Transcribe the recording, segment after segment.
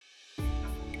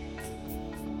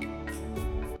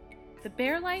The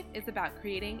Bear Life is about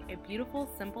creating a beautiful,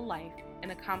 simple life in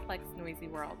a complex, noisy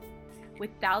world. With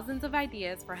thousands of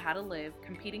ideas for how to live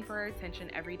competing for our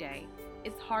attention every day,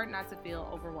 it's hard not to feel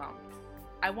overwhelmed.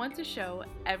 I want to show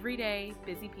everyday,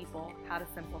 busy people how to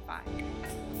simplify.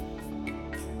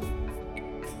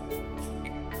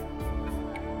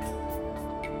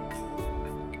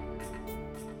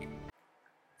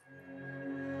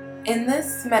 In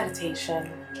this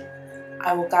meditation,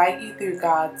 I will guide you through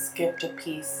God's gift of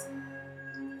peace,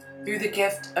 through the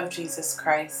gift of Jesus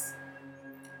Christ.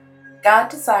 God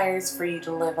desires for you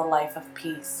to live a life of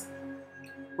peace,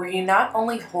 where you not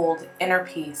only hold inner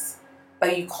peace,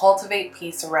 but you cultivate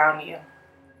peace around you.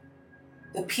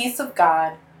 The peace of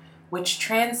God, which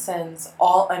transcends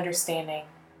all understanding,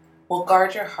 will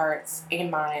guard your hearts and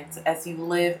minds as you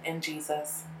live in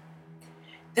Jesus.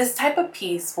 This type of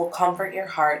peace will comfort your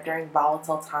heart during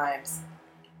volatile times.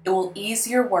 It will ease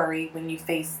your worry when you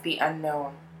face the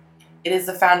unknown. It is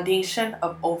the foundation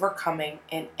of overcoming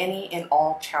in any and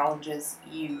all challenges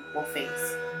you will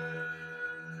face.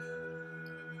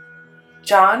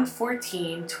 John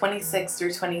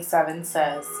 14:26-27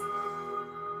 says,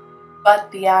 "But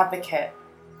the Advocate,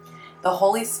 the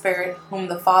Holy Spirit, whom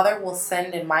the Father will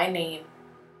send in my name,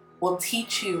 will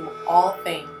teach you all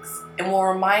things and will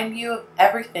remind you of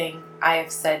everything I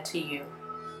have said to you.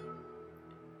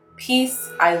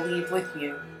 Peace I leave with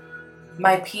you.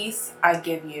 My peace I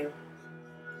give you.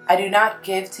 I do not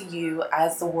give to you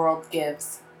as the world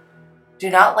gives. Do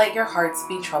not let your hearts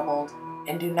be troubled,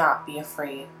 and do not be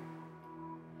afraid."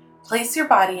 Place your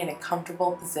body in a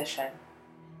comfortable position,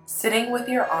 sitting with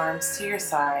your arms to your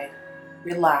side,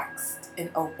 relaxed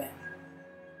and open.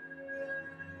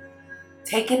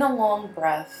 Take in a long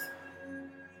breath,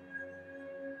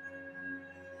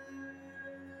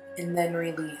 and then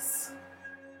release.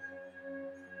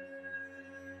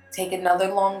 Take another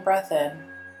long breath in,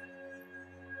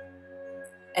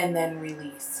 and then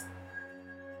release.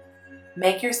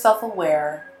 Make yourself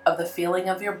aware of the feeling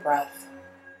of your breath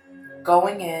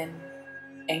going in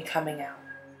and coming out.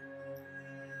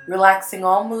 Relaxing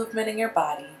all movement in your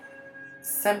body,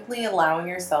 simply allowing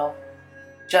yourself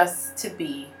just to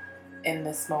be in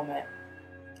this moment.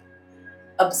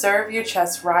 Observe your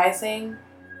chest rising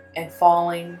and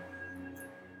falling.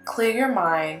 Clear your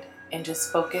mind and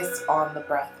just focus on the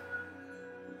breath.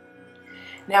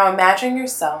 Now imagine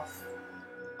yourself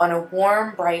on a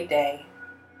warm, bright day,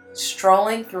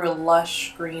 strolling through a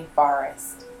lush green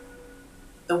forest.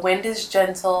 The wind is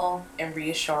gentle and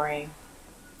reassuring.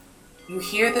 You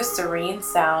hear the serene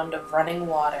sound of running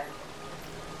water,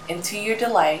 and to your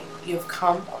delight, you have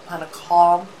come upon a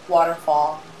calm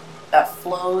waterfall that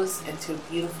flows into a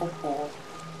beautiful pool.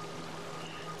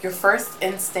 Your first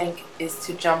instinct is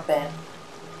to jump in,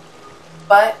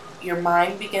 but your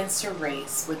mind begins to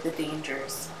race with the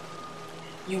dangers.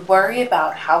 You worry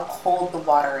about how cold the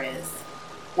water is,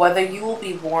 whether you will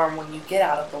be warm when you get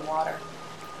out of the water,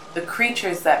 the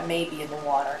creatures that may be in the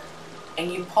water,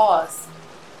 and you pause.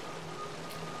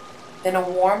 Then a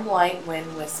warm, light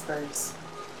wind whispers,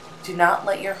 "Do not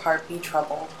let your heart be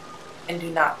troubled, and do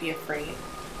not be afraid."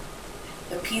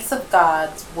 The peace of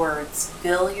God's words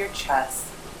fill your chest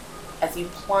as you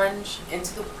plunge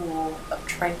into the pool of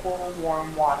tranquil,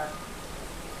 warm water.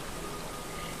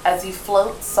 As you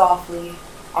float softly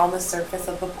on the surface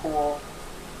of the pool,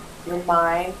 your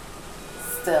mind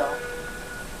still,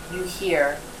 you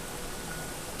hear,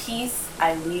 "Peace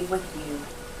I leave with you,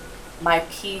 my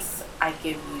peace I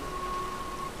give you."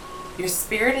 Your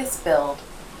spirit is filled,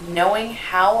 knowing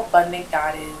how abundant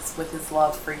God is with His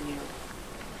love for you,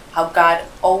 how God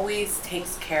always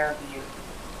takes care of you.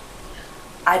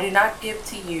 I do not give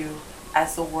to you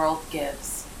as the world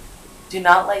gives. Do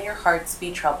not let your hearts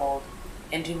be troubled,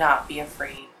 and do not be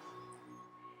afraid.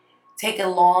 Take a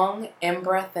long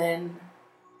in-breath in,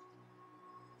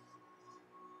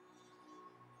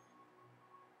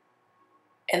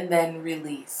 and then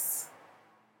release.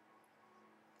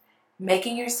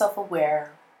 Making yourself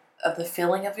aware of the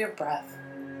feeling of your breath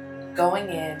going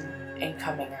in and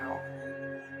coming out.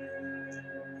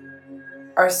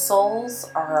 Our souls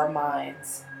are our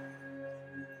minds.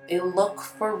 They look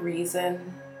for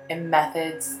reason and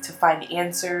methods to find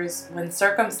answers when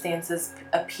circumstances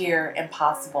appear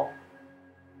impossible.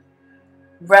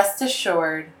 Rest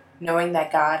assured knowing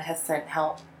that God has sent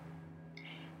help.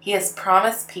 He has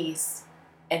promised peace,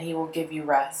 and He will give you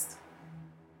rest.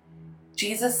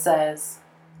 Jesus says,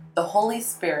 "The Holy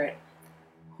Spirit,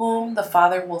 whom the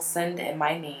Father will send in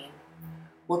my name,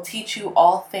 will teach you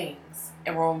all things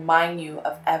and will remind you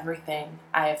of everything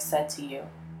I have said to you.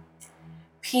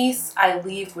 Peace I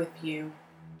leave with you.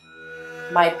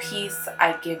 My peace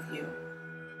I give you."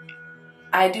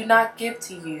 I do not give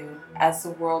to you as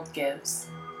the world gives.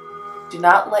 Do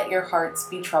not let your hearts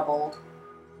be troubled,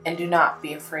 and do not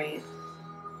be afraid.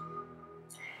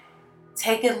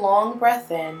 Take a long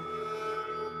breath in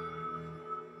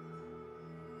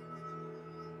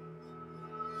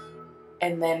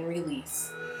and then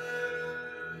release,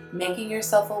 making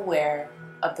yourself aware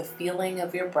of the feeling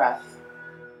of your breath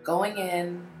going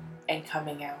in and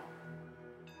coming out.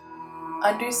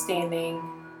 Understanding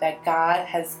that God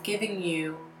has given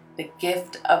you the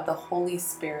gift of the Holy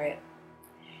Spirit.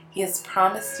 He has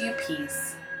promised you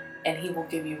peace, and He will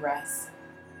give you rest.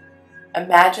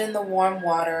 Imagine the warm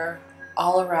water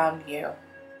all around you,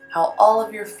 how all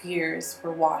of your fears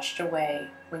were washed away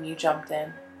when you jumped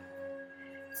in.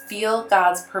 Feel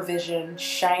God's provision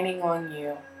shining on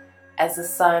you as the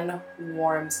sun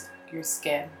warms your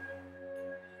skin.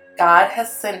 God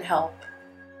has sent help.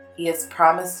 He has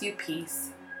promised you peace,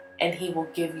 and He will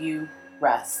give you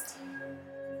rest.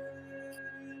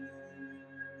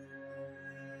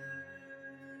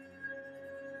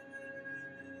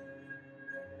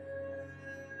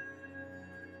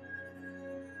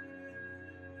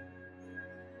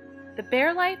 The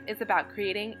Bear Life is about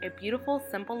creating a beautiful,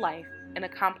 simple life in a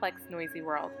complex, noisy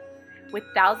world. With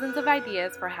thousands of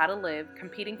ideas for how to live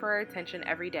competing for our attention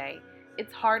every day,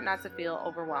 it's hard not to feel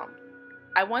overwhelmed.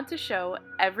 I want to show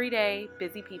everyday,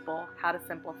 busy people how to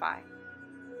simplify.